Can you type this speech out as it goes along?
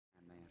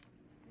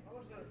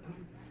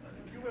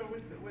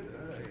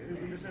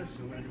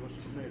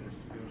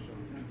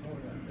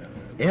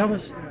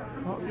Elvis?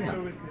 Oh, yeah.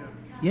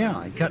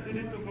 Yeah, he cut.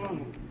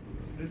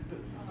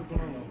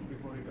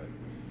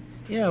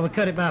 Yeah, we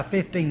cut it about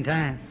 15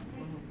 times.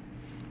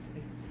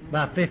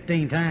 About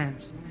 15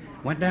 times.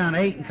 Went down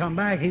 8 and come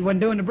back. He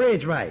wasn't doing the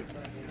bridge right.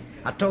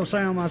 I told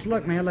Sam, I said,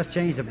 look, man, let's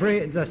change the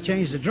bridge. Let's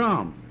change the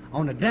drum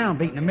on the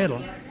downbeat in the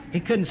middle. He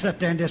couldn't sit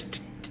there and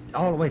just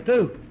all the way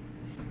through.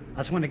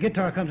 That's when the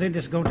guitar comes in,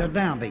 just go to the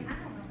downbeat.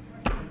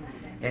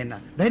 And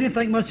they didn't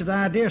think much of the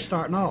idea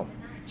starting off.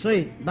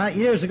 See, about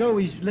years ago,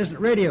 we used to listen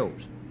to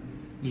radios.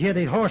 You hear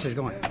these horses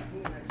going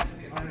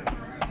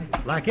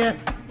like that.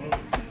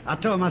 I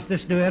told him I said,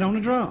 let's do that on the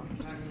drum.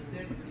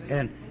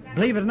 And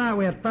believe it or not,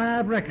 we had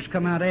 5 records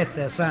come out after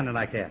that sounding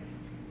like that.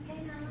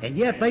 And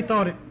yet they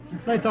thought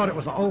it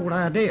was an old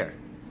idea.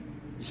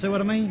 You see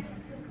what I mean?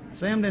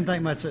 Sam didn't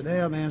think much. Said,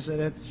 "Hell, man," said,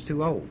 "that's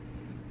too old."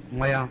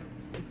 Well,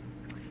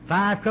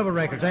 5 cover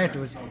records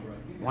afterwards.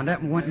 When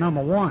that one went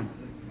 #1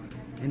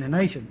 in the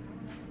nation.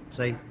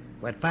 See,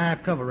 we had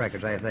 5 cover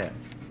records after that.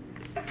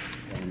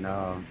 And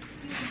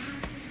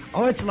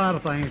oh, it's a lot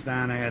of things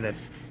down there that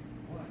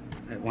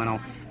went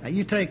on. Now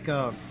you take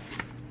a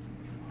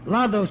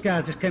lot of those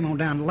guys just came on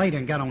down later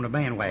and got on the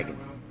bandwagon.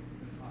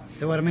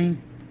 See what I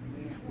mean?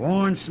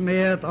 Warren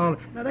Smith, all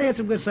now they had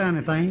some good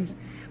sounding things,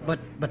 but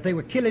they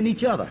were killing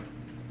each other.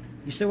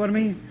 You see what I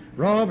mean?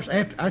 Roberts,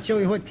 after I show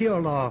you what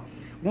killed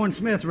Warren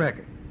Smith's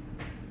record,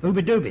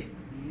 Ooby Dooby.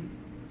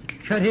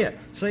 Cut hit.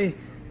 See,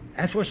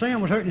 that's where Sam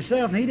was hurting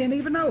himself, and he didn't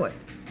even know it.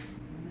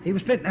 He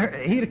was fitting.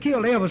 He'd have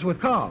killed Elvis with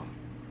Carl.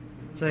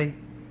 See,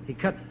 he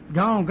cut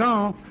gone.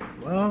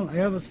 Well,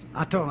 Elvis,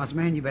 I told him, I said,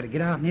 man, you better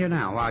get out in here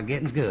now while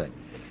getting's good.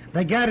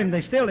 They got him.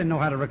 They still didn't know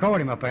how to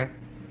record him up there.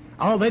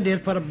 All they did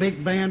was put a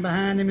big band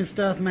behind him and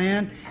stuff,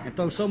 man, and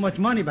throw so much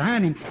money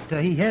behind him till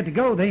he had to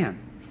go then.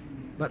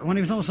 But when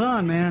he was on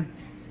Sun, man,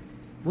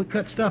 we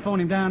cut stuff on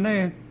him down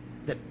there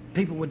that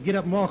people would get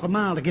up and walk a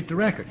mile to get the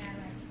record.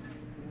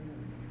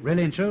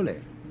 Really and truly.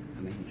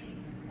 I mean,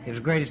 it was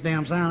the greatest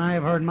damn sound I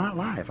ever heard in my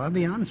life, I'll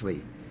be honest with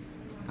you.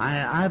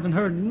 I haven't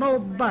heard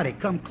nobody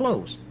come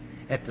close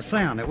at the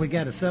sound that we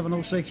got at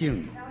 706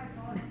 Union.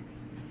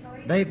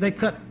 They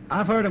cut,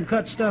 I've heard them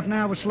cut stuff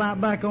now with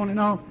slap back on it and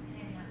all.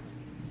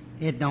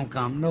 It don't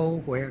come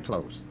nowhere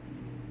close.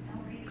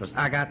 Because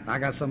I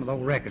got some of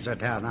those records at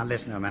the house and I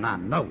listen to them and I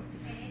know,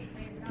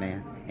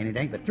 man, and it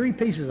ain't but 3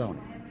 pieces on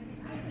it.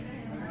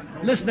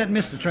 Listen to that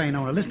Mr. Train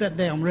on it. Listen to that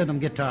damn rhythm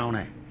guitar on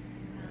there.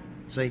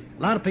 See,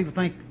 a lot of people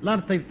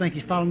think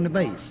he's following the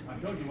bass.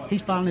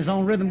 He's following his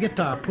own rhythm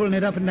guitar, pulling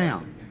it up and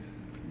down.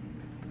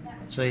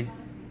 See,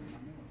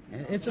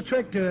 it's a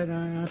trick to it.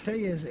 I tell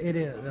you, it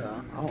is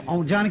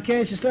on Johnny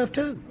Cash's stuff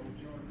too.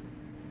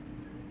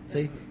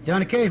 See,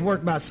 Johnny Cash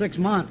worked about 6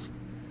 months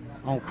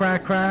on Cry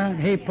Cry,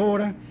 Hey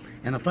Porter,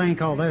 and a thing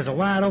called There's a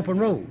Wide Open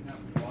Road.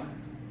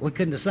 We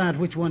couldn't decide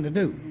which one to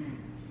do.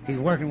 He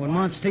was working with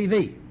Munch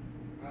TV.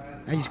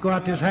 I used to go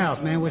out to his house,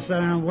 man. We'd sit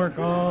down and work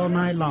all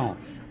night long,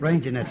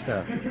 arranging that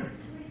stuff.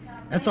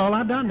 That's all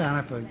I done down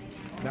there for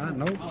God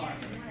knows.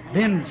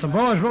 Then some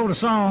boys wrote a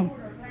song,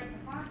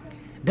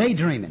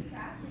 Daydreaming,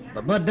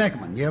 by Bud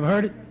Deckerman. You ever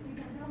heard it?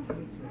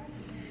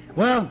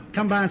 Well,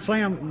 come by and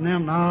Sam and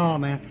them, oh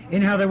man.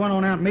 Anyhow, they went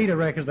on out and Meter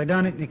Records, they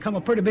done it, and it come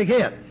a pretty big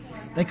hit.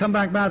 They come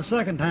back by the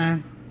second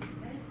time,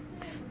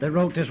 they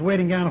wrote this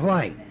Wedding Gown of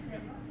White.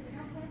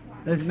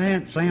 This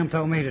man, Sam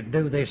told me to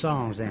do these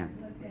songs then.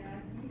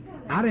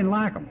 I didn't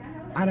like them.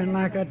 I didn't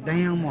like a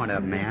damn one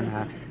of them,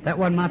 man. That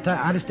wasn't my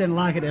time. I just didn't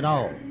like it at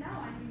all.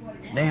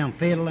 Damn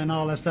fiddle and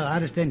all that stuff. I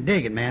just didn't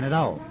dig it, man, at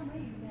all.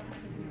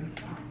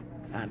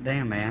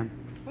 Damn, man.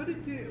 Why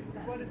did he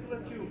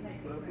let you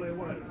play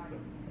wireless stuff?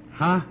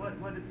 Huh?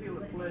 Why did he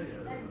play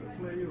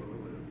you?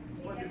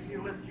 Why did he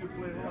let you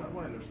play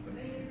wireless stuff?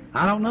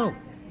 I don't know.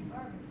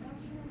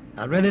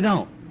 I really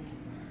don't.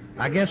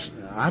 I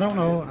don't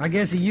know. I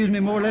guess he used me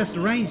more or less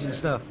to arrange and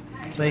stuff.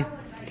 See?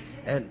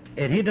 And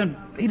he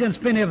done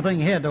spend everything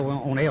he had though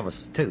on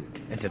Elvis too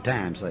at the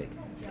time, see.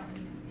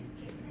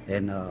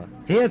 And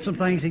he had some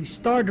things he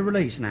started to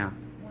release now.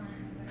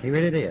 He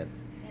really did.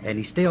 And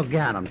he still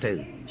got them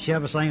too.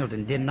 Chevy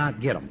Singleton did not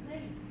get them.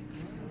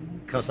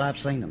 Because I've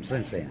seen them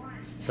since then.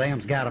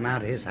 Sam's got them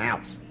out of his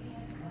house.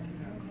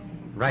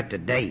 Right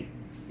today.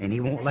 And he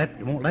won't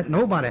let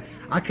nobody.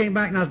 I came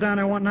back and I was down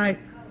there one night.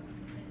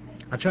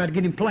 I tried to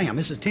get him to play them.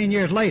 This is 10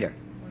 years later.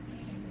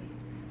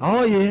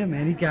 Oh yeah,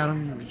 man, he got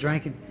them. He was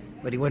drinking.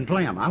 But he wouldn't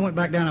play them. I went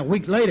back down a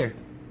week later.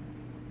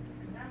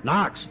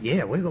 Knox,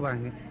 yeah, we go back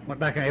and went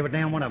back and every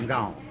damn one of them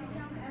gone.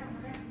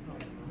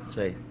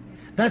 See,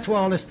 that's where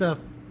all this stuff,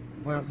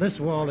 well, this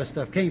is where all this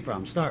stuff came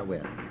from, start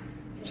with.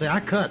 See, I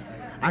cut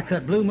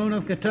Blue Moon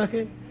of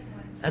Kentucky.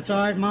 That's all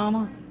right,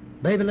 Mama.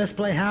 Baby, let's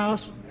play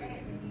house.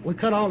 We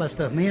cut all that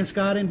stuff, me and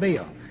Scott and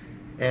Bill.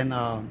 And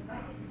I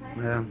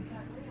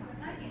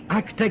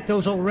could take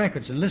those old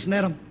records and listen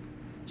at them.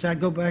 So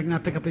I'd go back and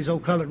I'd pick up these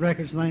old colored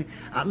records and things.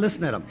 I'd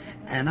listen at them.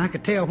 And I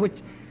could tell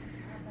which,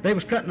 they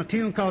was cutting a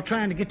tune called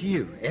Trying to Get to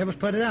You. Elvis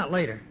put it out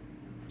later.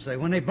 So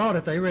when they bought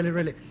it, they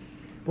really,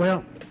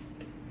 well,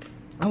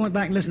 I went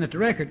back and listened at the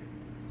record.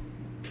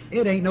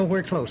 it ain't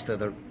nowhere close to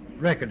the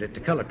record that the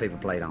colored people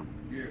played on.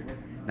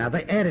 Now,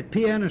 they added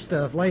piano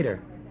stuff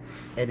later,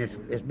 and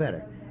it's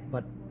better.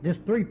 But just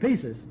 3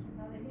 pieces,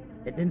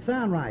 it didn't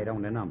sound right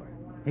on the number.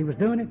 He was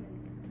doing it.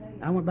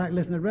 I went back and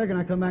listened to the record, and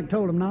I come back and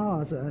told them,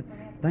 no, I said,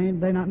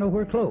 they not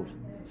nowhere close.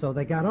 So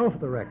they got off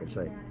the record,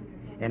 see.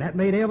 And that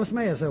made Elvis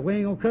mad. So we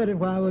ain't going to cut it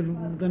while we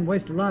done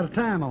wasted a lot of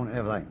time on it and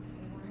everything.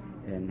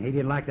 And he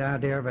didn't like the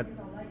idea of it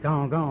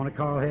gone. And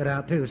Carl head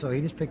out, too. So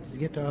he just picked his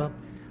guitar up,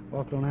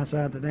 walked on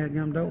outside the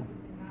dadgum door.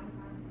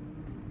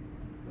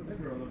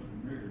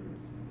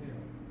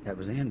 That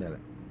was the end of it.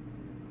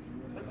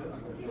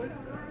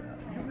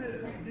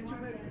 Did you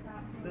make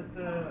that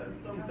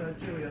Tongue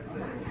Tie Chili at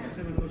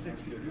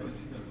 706?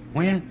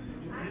 When?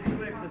 Did you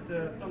make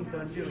that Tongue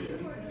Tie Chili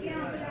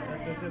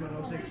at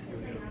 706?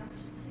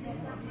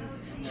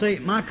 See,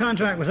 my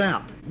contract was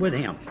out with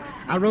him.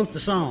 I wrote the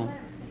song,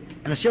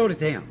 and I showed it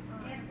to him.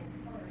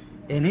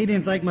 And he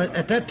didn't think much.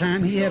 At that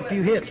time, he had a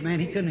few hits, man.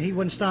 He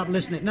wouldn't stop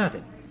listening to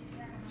nothing.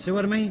 See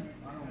what I mean?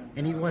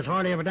 And he was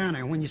hardly ever down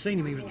there. When you seen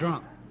him, he was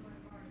drunk.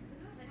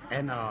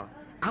 And I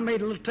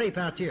made a little tape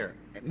out here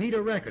at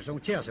Meter Records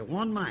on Chelsea,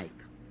 1 mic.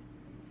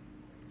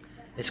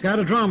 It's got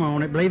a drummer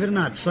on it, believe it or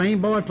not.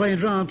 Same boy playing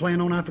drum,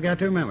 playing on, I forgot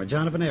to remember,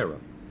 Jonathan Arrow.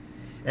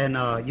 And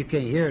you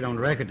can't hear it on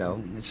the record,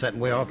 though. It's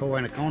sitting way off over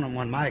in the corner on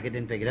 1 mic. It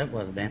didn't pick it up,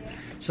 was it, Dan?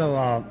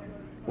 So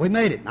we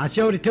made it. I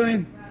showed it to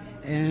him,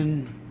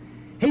 and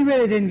he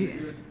really didn't get...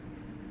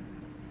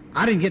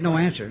 I didn't get no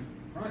answer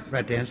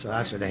right then, so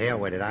I said, the hell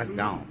with it. I was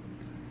gone.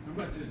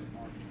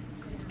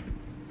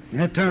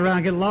 And I turned around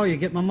and get a lawyer,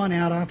 get my money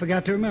out. I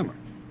forgot to remember.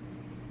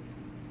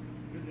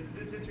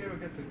 Did you ever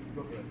get the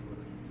copyright for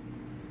it?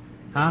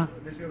 Huh?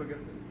 Did you ever get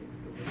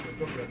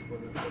the copyright for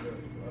it?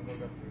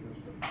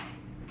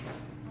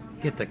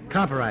 Get the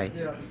copyright.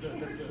 Yeah,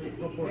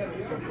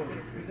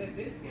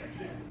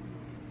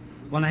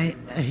 Well,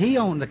 he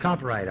owned the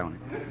copyright on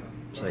it.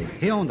 See,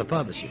 he owned the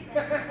publishing.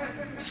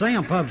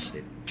 Sam published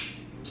it.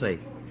 See,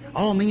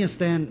 all me and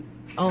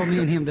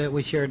him that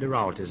we shared the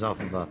royalties off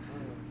of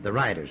the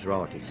writers'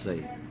 royalties.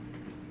 See,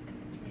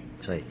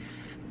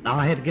 now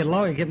I had to get a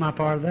lawyer to get my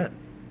part of that.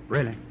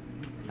 Really,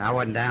 I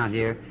wasn't down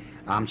here.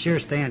 I'm sure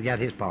Stan got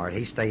his part.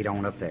 He stayed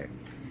on up there.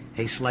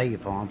 He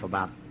slaved for him for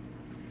about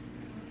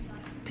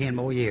 10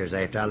 more years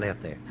after I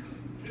left there.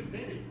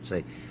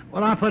 See,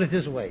 well, I'll put it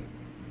this way.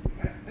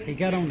 He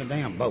got on the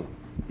damn boat.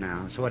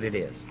 Now, that's what it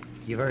is.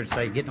 You've heard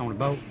say getting on the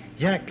boat.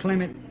 Jack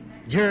Clement,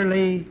 Jerry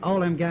Lee, all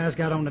them guys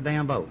got on the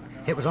damn boat.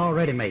 It was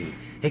already made.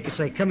 He could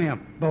say, come here,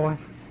 boy,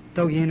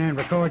 throw you in there and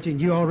record you,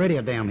 and you already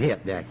a damn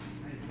hit, Jack.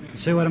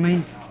 See what I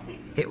mean?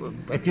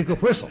 If you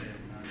could whistle.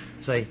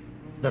 See,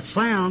 the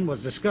sound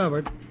was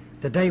discovered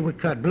the day we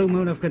cut Blue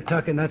Moon of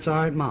Kentucky, and That's All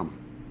Right, Mama.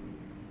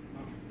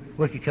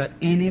 We could cut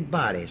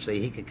anybody.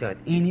 See, he could cut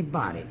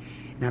anybody.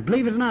 Now,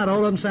 believe it or not, all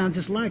of them sound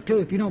just like, too.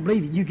 If you don't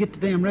believe it, you get the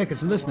damn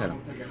records and listen to them.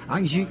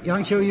 I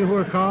can show you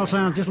where Carl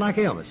sounds just like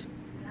Elvis.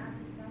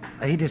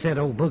 He just had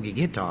an old boogie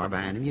guitar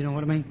behind him, you know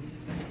what I mean?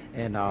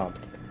 And a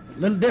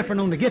little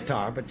different on the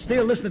guitar, but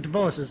still listening to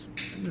voices,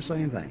 the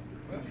same thing.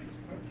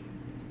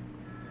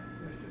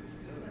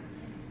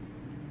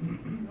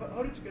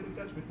 How did you get in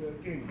touch with the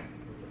King?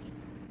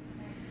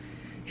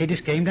 He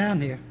just came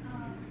down here.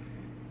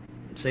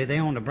 See, they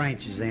own the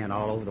branches then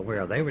all over the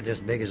world. They were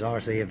just big as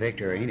RCA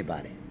Victor or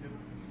anybody.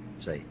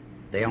 See,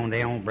 they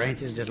own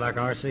branches just like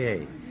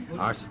RCA.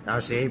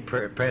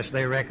 RCA pressed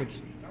their records.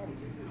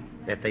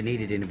 If they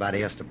needed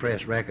anybody else to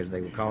press records,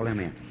 they would call them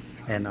in.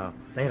 And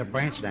they had a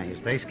branch down here.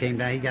 Stacy came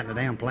down. He got in the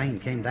damn plane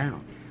and came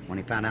down when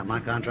he found out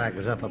my contract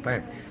was up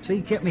there. See,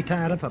 he kept me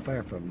tied up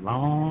there for a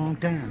long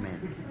time,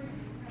 man.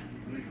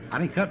 I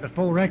didn't cut but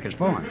 4 records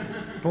for him.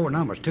 4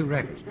 numbers, 2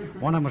 records.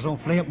 One of them was on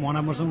Flip, one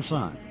of them was on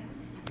Sun.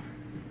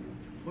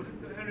 Was it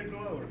Henry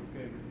Glover who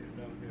came with you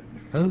down here?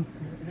 Who?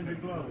 Henry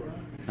Glover.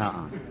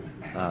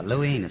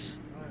 Lou Enos.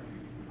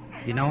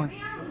 You know him?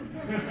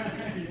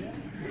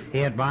 He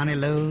had Bonnie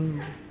Lou,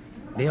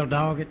 Bill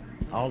Doggett,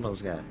 all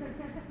those guys.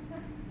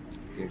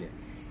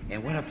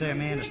 And went up there,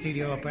 man, the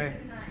studio up there.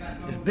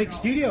 This big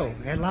studio.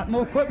 Had a lot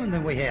more equipment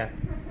than we had.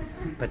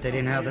 But they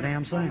didn't have the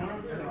damn sound.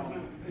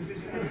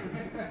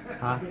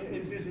 Huh?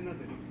 In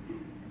Cincinnati.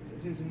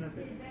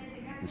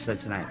 In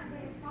Cincinnati.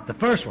 The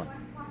first one.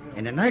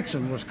 And the next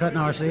one was cutting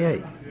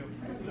RCA.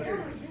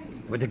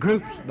 With the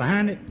groups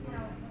behind it.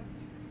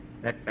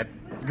 That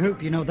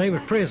group, you know, they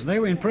were prison. They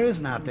were in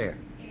prison out there.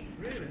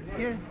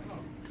 Yeah.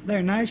 They're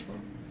in Nashville.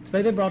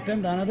 So they brought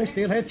them down there. They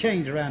still had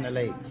chains around their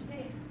legs.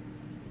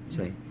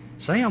 See?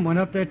 Sam went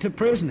up there to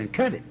prison and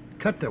cut it.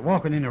 Cut the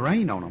walking in the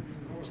rain on them.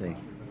 See?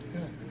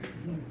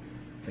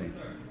 See?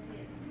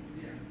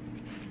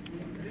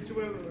 Did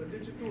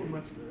you tour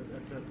much at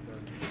that time?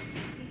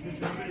 Did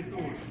you have any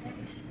tours?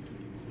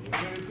 Were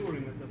you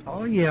touring at that time?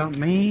 Oh, yeah.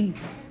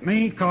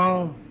 Me,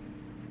 Carl,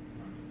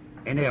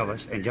 and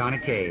Elvis, and Johnny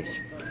Cage.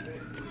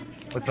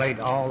 We played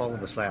all over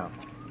the South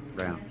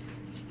round.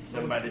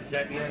 Somebody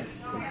sat there?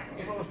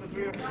 How was the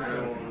reaction?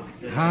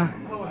 Huh?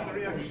 How was the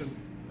reaction?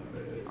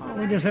 Oh,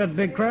 we just had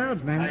big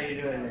crowds, How man.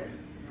 you doing there?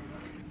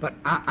 But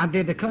I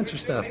did the country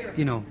stuff,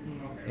 you know,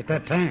 at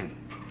that time.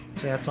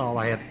 See, that's all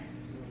I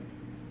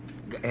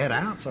had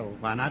out, so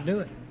why not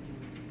do it?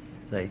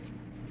 See?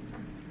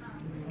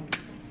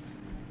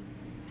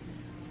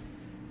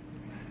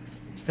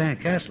 Stan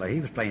Kessler, he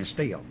was playing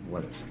steel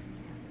with us.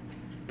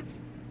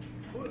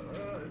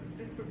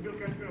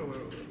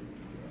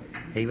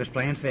 He was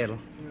playing fiddle.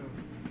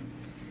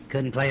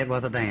 Couldn't play it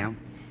with a damn.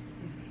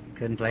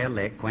 Couldn't play a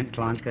lick. Quint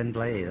Clunge couldn't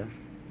play either.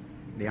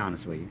 Be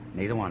honest with you,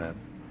 neither one of them.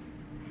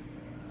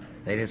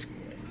 They just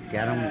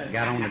got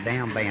on the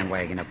damn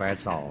bandwagon up there.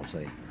 That's all.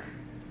 See?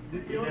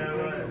 Did you only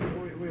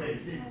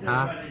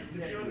Huh?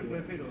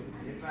 play fiddle?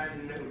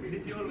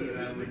 Did you only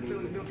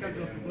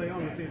play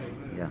on the fiddle?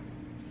 Yeah.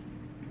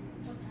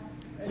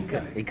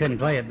 He couldn't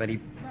play it, but he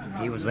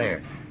was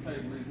there.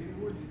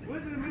 Were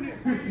there many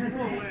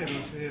small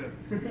labels here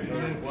in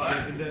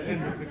Memphis in the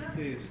end of the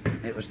 50s?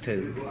 It was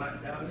 2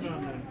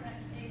 Some,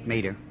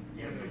 meter.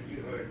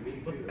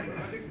 but I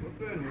think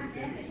Fernwood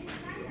came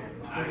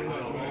pretty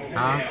well.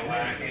 Huh?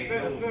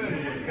 Fernwood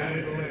came a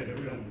little later.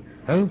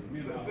 Who?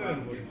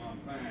 Fernwood.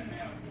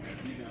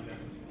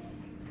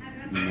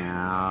 No,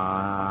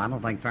 I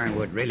don't think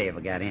Fernwood really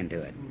ever got into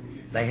it.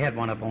 They had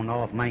one up on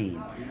North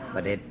Main,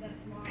 but they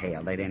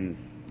didn't.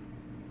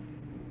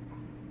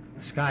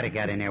 Scotty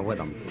got in there with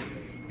them,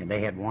 and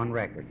they had one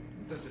record,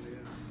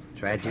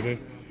 Tragedy,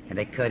 and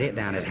they cut it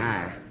down at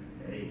High.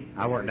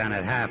 I worked down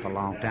at High for a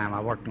long time. I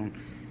worked on,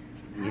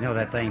 you know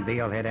that thing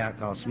Bill had out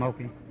called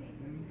Smokey?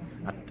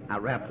 I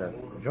wrapped the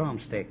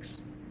drumsticks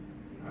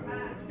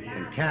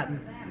in cotton,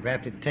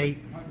 wrapped it in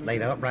tape,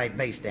 laid an upright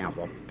bass down.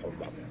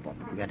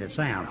 We got the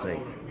sound, see?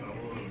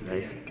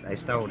 They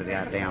stole the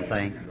goddamn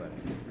thing.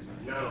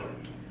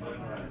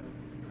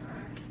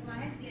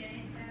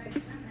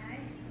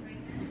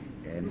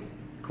 And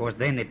of course,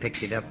 then they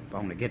picked it up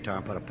on the guitar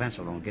and put a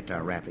pencil on the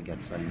guitar, wrapped it, got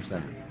the same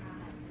sound.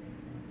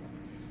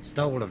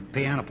 Stole the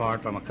piano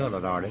part from a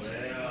colored artist.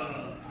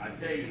 Well, I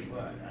tell you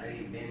what, I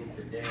ain't been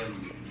to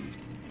them.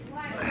 So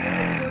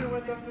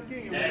went after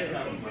King.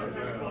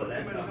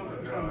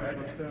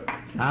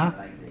 Huh?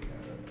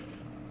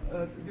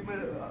 You made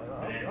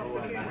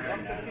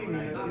after King,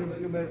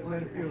 you made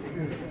a few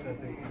funerals, I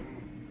think.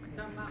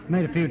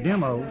 Made a few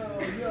demos.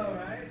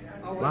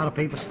 A lot of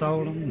people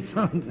stole them.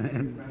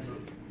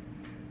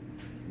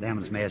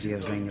 Damnedest mess you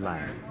ever seen in your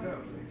life.